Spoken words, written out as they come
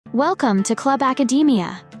Welcome to Club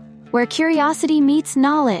Academia, where curiosity meets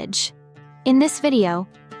knowledge. In this video,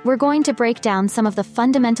 we're going to break down some of the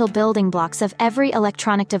fundamental building blocks of every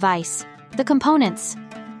electronic device, the components.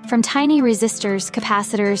 From tiny resistors,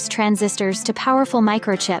 capacitors, transistors to powerful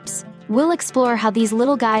microchips, we'll explore how these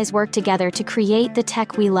little guys work together to create the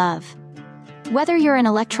tech we love. Whether you're an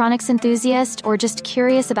electronics enthusiast or just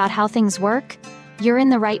curious about how things work, you're in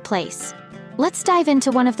the right place. Let's dive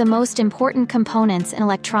into one of the most important components in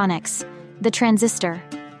electronics, the transistor.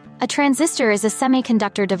 A transistor is a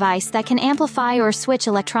semiconductor device that can amplify or switch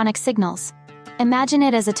electronic signals. Imagine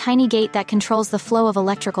it as a tiny gate that controls the flow of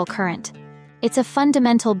electrical current. It's a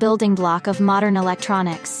fundamental building block of modern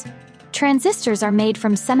electronics. Transistors are made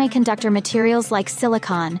from semiconductor materials like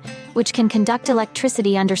silicon, which can conduct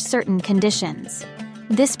electricity under certain conditions.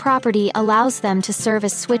 This property allows them to serve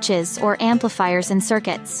as switches or amplifiers in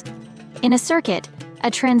circuits. In a circuit,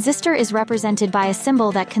 a transistor is represented by a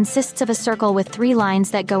symbol that consists of a circle with 3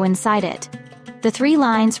 lines that go inside it. The 3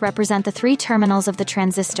 lines represent the 3 terminals of the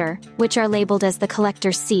transistor, which are labeled as the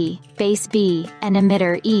collector C, base B, and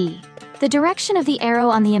emitter E. The direction of the arrow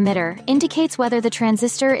on the emitter indicates whether the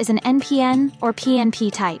transistor is an NPN or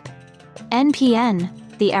PNP type. NPN,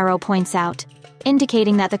 the arrow points out,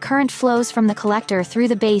 indicating that the current flows from the collector through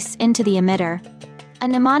the base into the emitter. A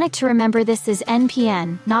mnemonic to remember this is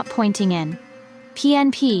NPN, not pointing in.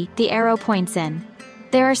 PNP, the arrow points in.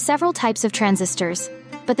 There are several types of transistors,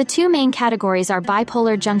 but the 2 main categories are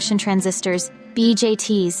bipolar junction transistors,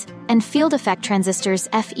 BJTs, and field effect transistors,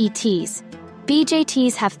 FETs.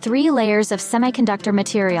 BJTs have 3 layers of semiconductor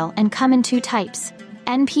material and come in 2 types,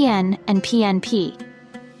 NPN and PNP.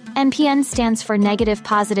 NPN stands for negative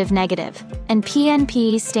positive negative, and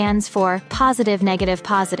PNP stands for positive negative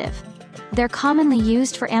positive. They're commonly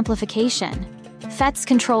used for amplification. FETs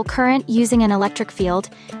control current using an electric field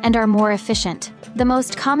and are more efficient. The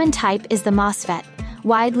most common type is the MOSFET,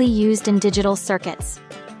 widely used in digital circuits.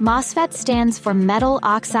 MOSFET stands for metal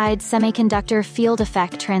oxide semiconductor field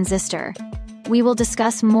effect transistor. We will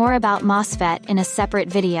discuss more about MOSFET in a separate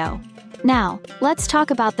video. Now, let's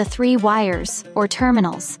talk about the 3 wires, or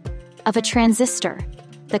terminals, of a transistor: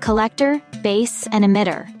 the collector, base, and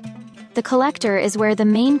emitter. The collector is where the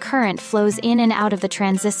main current flows in and out of the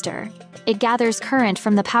transistor. It gathers current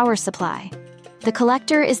from the power supply. The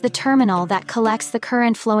collector is the terminal that collects the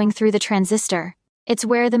current flowing through the transistor. It's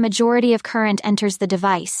where the majority of current enters the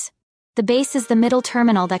device. The base is the middle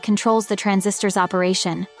terminal that controls the transistor's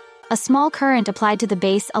operation. A small current applied to the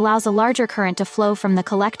base allows a larger current to flow from the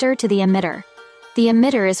collector to the emitter. The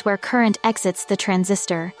emitter is where current exits the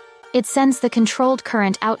transistor. It sends the controlled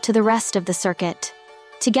current out to the rest of the circuit.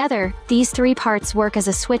 Together, these 3 parts work as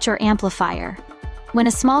a switch or amplifier. When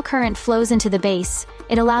a small current flows into the base,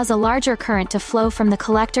 it allows a larger current to flow from the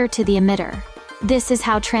collector to the emitter. This is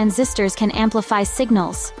how transistors can amplify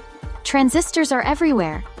signals. Transistors are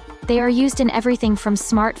everywhere. They are used in everything from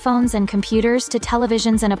smartphones and computers to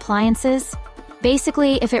televisions and appliances.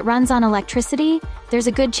 Basically, if it runs on electricity, there's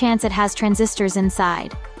a good chance it has transistors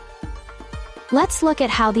inside. Let's look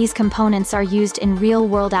at how these components are used in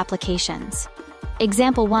real-world applications.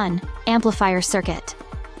 Example 1, amplifier circuit.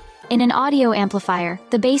 In an audio amplifier,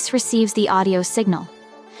 the base receives the audio signal.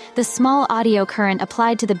 The small audio current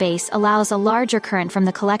applied to the base allows a larger current from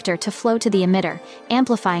the collector to flow to the emitter,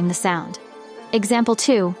 amplifying the sound. Example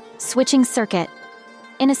 2, switching circuit.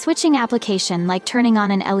 In a switching application like turning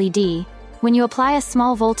on an LED, when you apply a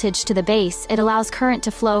small voltage to the base, it allows current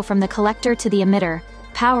to flow from the collector to the emitter,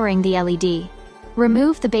 powering the LED.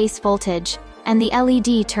 Remove the base voltage, and the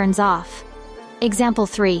LED turns off. Example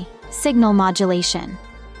 3, signal modulation.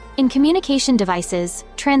 In communication devices,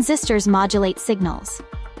 transistors modulate signals.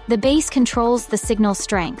 The base controls the signal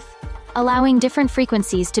strength, allowing different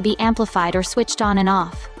frequencies to be amplified or switched on and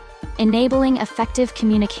off, enabling effective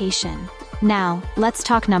communication. Now, let's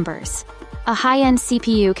talk numbers. A high-end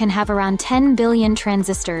CPU can have around 10 billion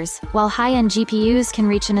transistors, while high-end GPUs can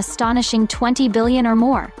reach an astonishing 20 billion or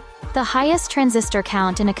more. The highest transistor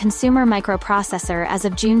count in a consumer microprocessor as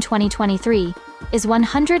of June 2023 is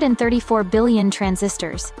 134 billion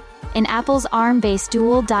transistors, in Apple's ARM-based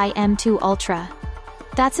dual-die M2 Ultra.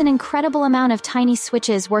 That's an incredible amount of tiny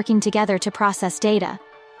switches working together to process data.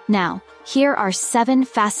 Now, here are 7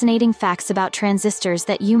 fascinating facts about transistors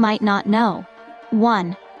that you might not know.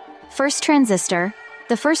 1. First transistor.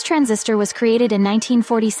 The first transistor was created in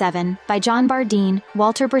 1947 by John Bardeen,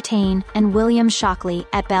 Walter Brattain, and William Shockley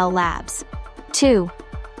at Bell Labs. 2.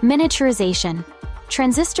 Miniaturization.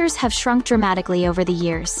 Transistors have shrunk dramatically over the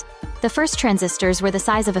years. The first transistors were the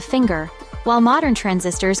size of a finger, while modern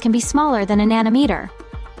transistors can be smaller than a nanometer.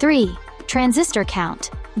 3. Transistor count.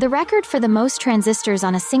 The record for the most transistors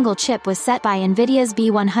on a single chip was set by NVIDIA's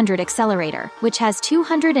B100 accelerator, which has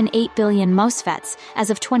 208 billion MOSFETs as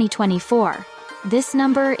of 2024. This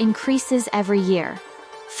number increases every year.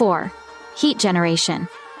 4. Heat generation.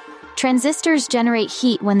 Transistors generate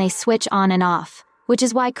heat when they switch on and off, which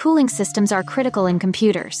is why cooling systems are critical in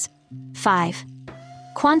computers. 5.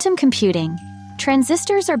 Quantum computing.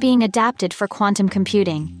 Transistors are being adapted for quantum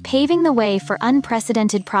computing, paving the way for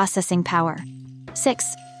unprecedented processing power.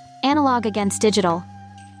 6. Analog against digital.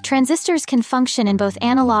 Transistors can function in both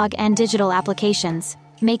analog and digital applications,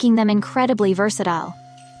 making them incredibly versatile.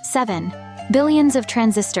 7. Billions of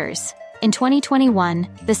transistors. In 2021,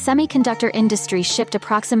 the semiconductor industry shipped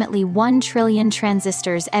approximately 1 trillion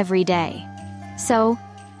transistors every day. So,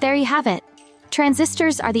 there you have it.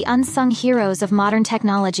 Transistors are the unsung heroes of modern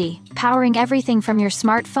technology, powering everything from your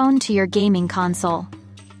smartphone to your gaming console.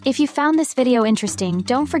 If you found this video interesting,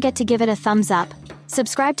 don't forget to give it a thumbs up,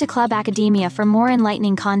 subscribe to Club Academia for more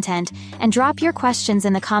enlightening content, and drop your questions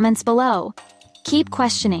in the comments below. Keep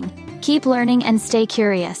questioning, keep learning, and stay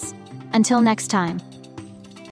curious. Until next time.